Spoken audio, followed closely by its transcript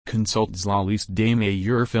consultes la liste des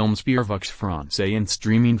meilleurs films pirvox français en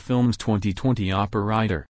streaming films 2020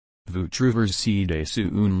 operator. Vous trouvez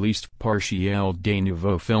ci-dessous une liste partielle des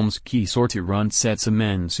nouveaux films qui sortiront cette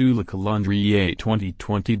semaine sous le calendrier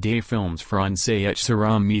 2020 des films français et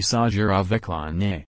sera mis à jour avec l'année.